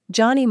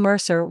Johnny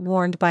Mercer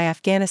warned by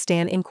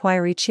Afghanistan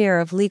inquiry chair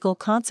of legal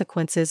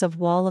consequences of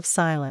wall of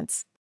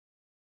silence.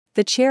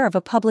 The chair of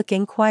a public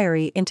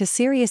inquiry into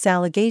serious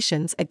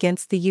allegations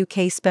against the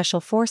UK Special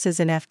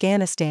Forces in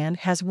Afghanistan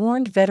has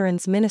warned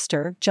Veterans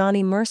Minister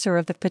Johnny Mercer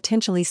of the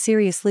potentially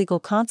serious legal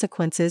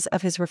consequences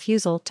of his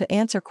refusal to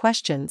answer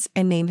questions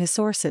and name his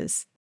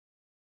sources.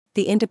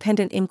 The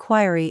independent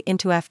inquiry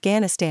into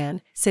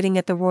Afghanistan, sitting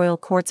at the Royal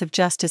Courts of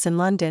Justice in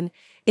London,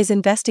 is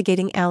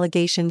investigating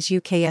allegations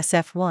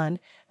UKSF-1,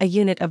 a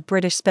unit of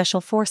British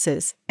Special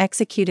Forces,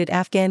 executed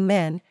Afghan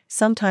men,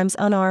 sometimes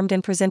unarmed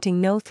and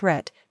presenting no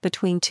threat,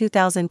 between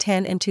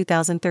 2010 and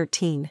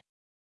 2013.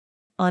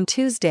 On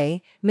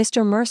Tuesday,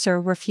 Mr.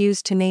 Mercer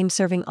refused to name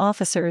serving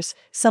officers,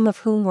 some of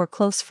whom were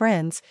close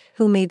friends,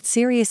 who made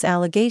serious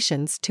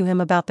allegations to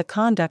him about the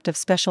conduct of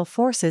Special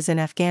Forces in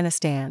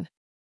Afghanistan.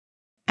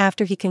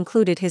 After he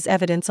concluded his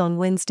evidence on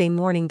Wednesday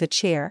morning, the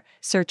chair,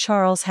 Sir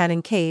Charles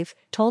Haddon-Cave,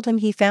 told him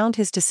he found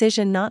his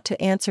decision not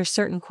to answer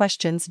certain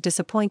questions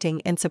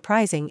disappointing and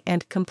surprising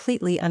and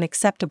completely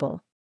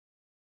unacceptable.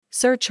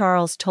 Sir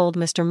Charles told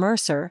Mr.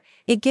 Mercer,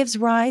 "It gives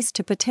rise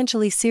to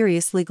potentially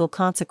serious legal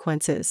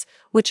consequences,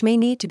 which may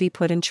need to be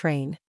put in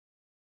train."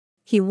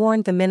 He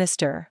warned the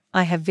minister,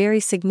 "I have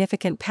very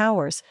significant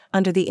powers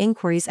under the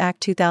Inquiries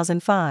Act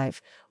 2005,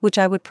 which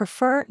I would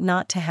prefer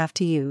not to have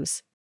to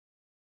use.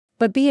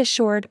 But be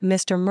assured,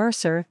 Mr.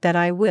 Mercer, that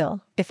I will,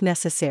 if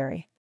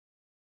necessary."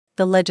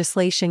 The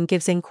legislation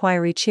gives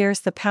inquiry chairs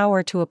the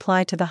power to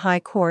apply to the High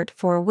Court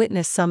for a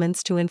witness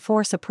summons to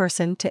enforce a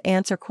person to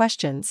answer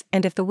questions,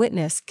 and if the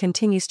witness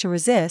continues to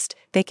resist,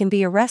 they can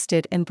be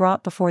arrested and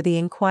brought before the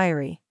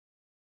inquiry.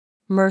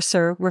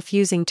 Mercer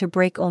refusing to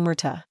break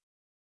omerta.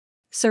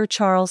 Sir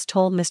Charles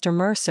told Mr.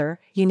 Mercer,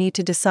 "You need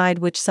to decide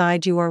which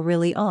side you are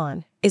really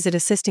on. Is it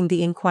assisting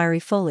the inquiry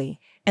fully,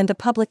 and the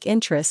public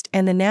interest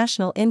and the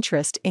national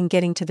interest in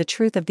getting to the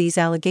truth of these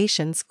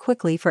allegations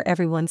quickly for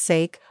everyone's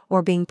sake,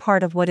 or being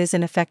part of what is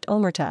in effect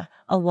omerta,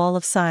 a wall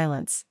of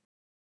silence?"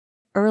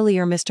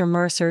 Earlier Mr.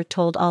 Mercer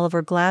told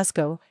Oliver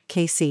Glasgow,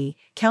 KC,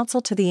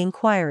 counsel to the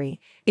inquiry,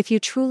 "If you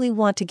truly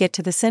want to get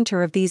to the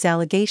center of these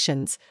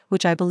allegations,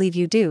 which I believe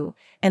you do,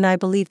 and I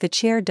believe the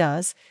chair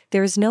does,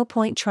 there is no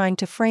point trying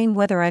to frame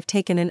whether I've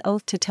taken an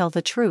oath to tell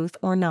the truth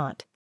or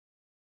not."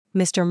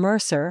 Mr.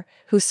 Mercer,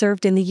 who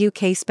served in the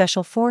UK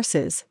Special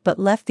Forces but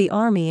left the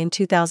army in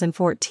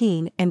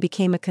 2014 and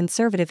became a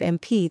Conservative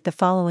MP the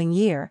following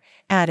year,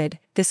 added,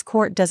 "This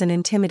court doesn't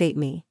intimidate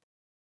me.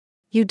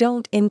 You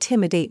don't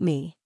intimidate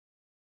me.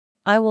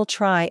 I will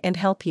try and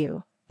help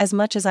you, as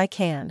much as I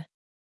can.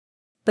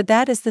 But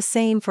that is the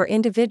same for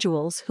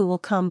individuals who will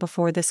come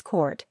before this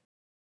court.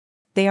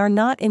 They are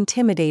not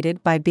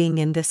intimidated by being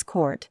in this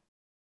court."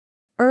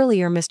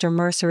 Earlier Mr.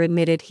 Mercer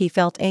admitted he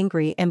felt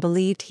angry and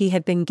believed he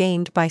had been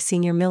gamed by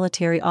senior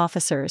military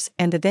officers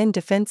and the then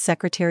Defence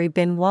Secretary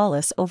Ben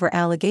Wallace over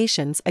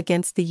allegations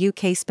against the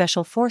UK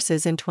Special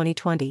Forces in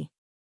 2020.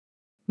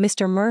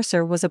 Mr.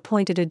 Mercer was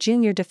appointed a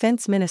junior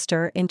defence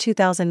minister in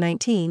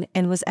 2019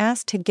 and was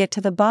asked to get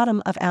to the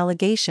bottom of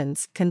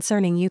allegations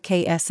concerning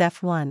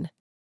UKSF-1.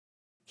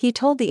 He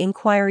told the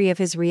inquiry of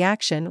his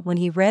reaction when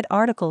he read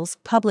articles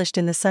published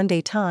in the Sunday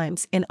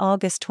Times in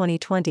August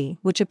 2020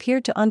 which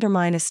appeared to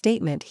undermine a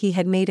statement he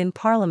had made in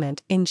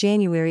Parliament in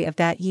January of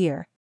that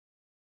year.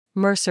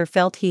 Mercer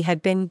felt he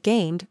had been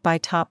gamed by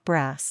top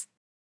brass.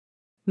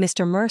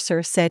 Mr.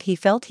 Mercer said he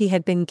felt he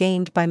had been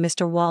gamed by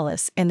Mr.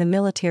 Wallace and the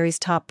military's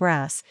top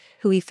brass,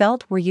 who he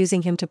felt were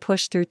using him to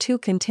push through two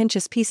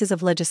contentious pieces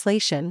of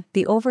legislation,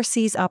 the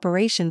Overseas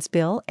Operations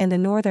Bill and the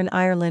Northern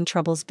Ireland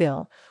Troubles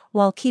Bill,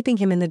 while keeping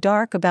him in the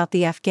dark about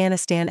the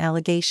Afghanistan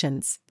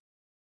allegations.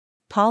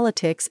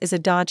 "Politics is a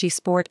dodgy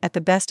sport at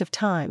the best of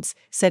times,"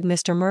 said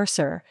Mr.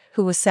 Mercer,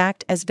 who was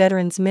sacked as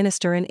Veterans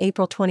Minister in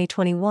April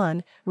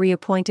 2021,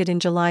 reappointed in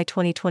July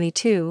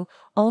 2022,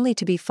 only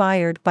to be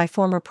fired by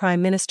former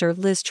Prime Minister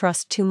Liz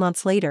Truss 2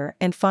 months later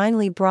and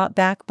finally brought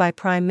back by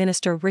Prime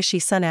Minister Rishi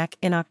Sunak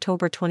in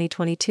October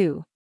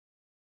 2022.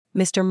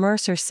 Mr.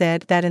 Mercer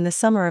said that in the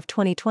summer of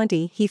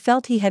 2020 he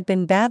felt he had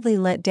been badly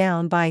let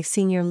down by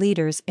senior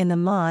leaders in the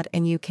MOD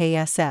and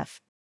UKSF.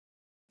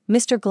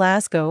 Mr.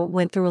 Glasgow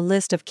went through a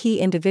list of key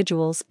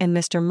individuals and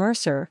Mr.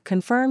 Mercer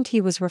confirmed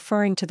he was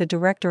referring to the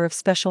Director of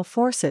Special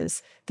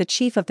Forces, the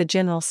Chief of the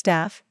General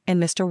Staff,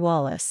 and Mr.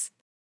 Wallace.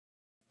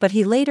 But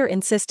he later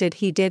insisted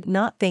he did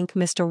not think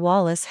Mr.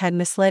 Wallace had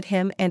misled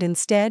him and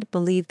instead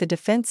believed the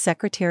Defence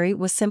Secretary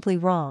was simply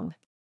wrong.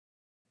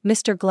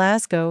 Mr.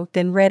 Glasgow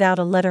then read out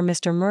a letter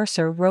Mr.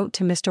 Mercer wrote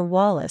to Mr.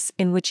 Wallace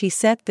in which he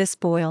said, "This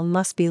boil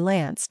must be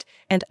lanced,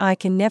 and I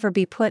can never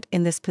be put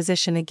in this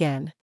position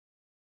again."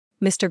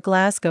 Mr.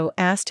 Glasgow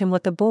asked him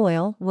what the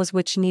boil was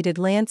which needed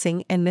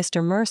lancing and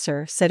Mr.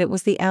 Mercer said it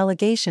was the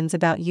allegations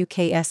about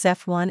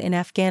UKSF-1 in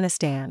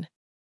Afghanistan.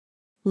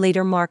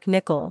 Later Mark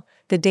Nichol,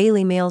 the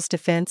Daily Mail's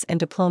defense and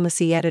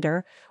diplomacy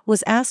editor,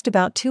 was asked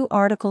about 2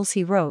 articles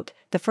he wrote,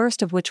 the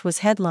first of which was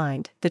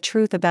headlined, "The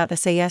Truth About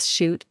SAS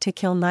Shoot to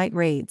Kill Night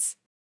Raids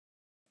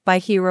by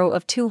Hero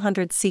of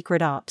 200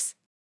 Secret Ops."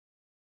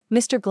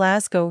 Mr.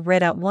 Glasgow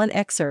read out one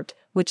excerpt,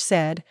 which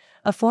said,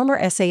 A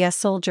former SAS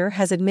soldier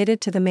has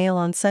admitted to the Mail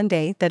on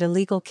Sunday that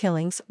illegal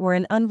killings were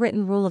an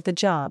unwritten rule of the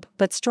job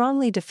but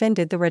strongly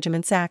defended the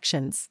regiment's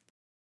actions.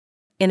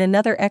 In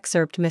another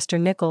excerpt, Mr.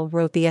 Nickel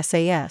wrote the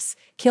SAS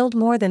killed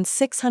more than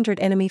 600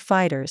 enemy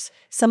fighters,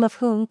 some of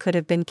whom could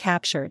have been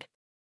captured.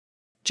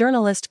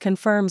 Journalist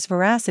confirms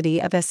veracity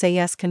of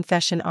SAS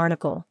confession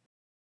article.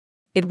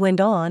 It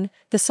went on,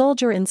 the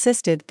soldier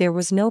insisted there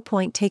was no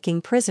point taking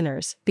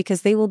prisoners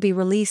because they will be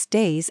released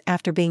days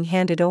after being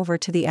handed over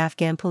to the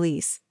Afghan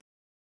police.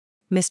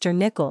 Mr.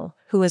 Nickel,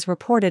 who has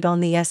reported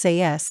on the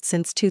SAS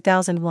since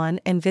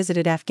 2001 and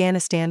visited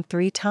Afghanistan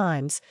 3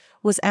 times,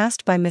 was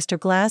asked by Mr.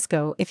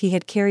 Glasgow if he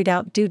had carried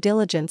out due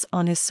diligence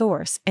on his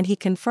source, and he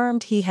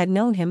confirmed he had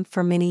known him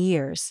for many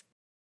years.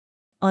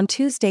 On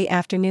Tuesday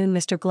afternoon,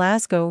 Mr.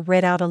 Glasgow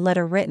read out a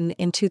letter written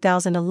in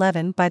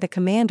 2011 by the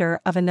commander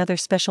of another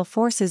Special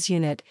Forces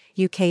unit,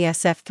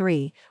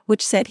 UKSF-3,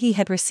 which said he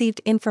had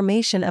received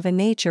information of a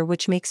nature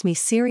which makes me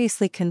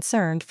seriously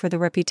concerned for the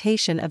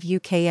reputation of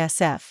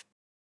UKSF.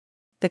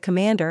 The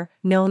commander,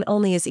 known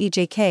only as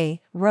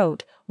EJK,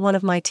 wrote, "One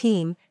of my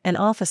team, an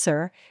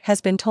officer, has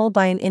been told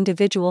by an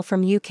individual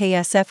from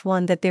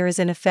UKSF-1 that there is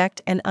in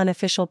effect an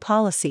unofficial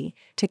policy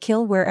to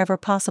kill wherever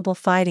possible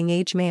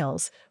fighting-age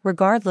males,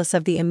 regardless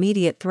of the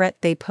immediate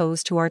threat they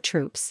pose to our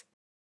troops."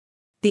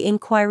 The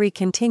inquiry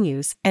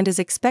continues and is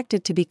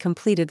expected to be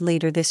completed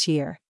later this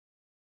year.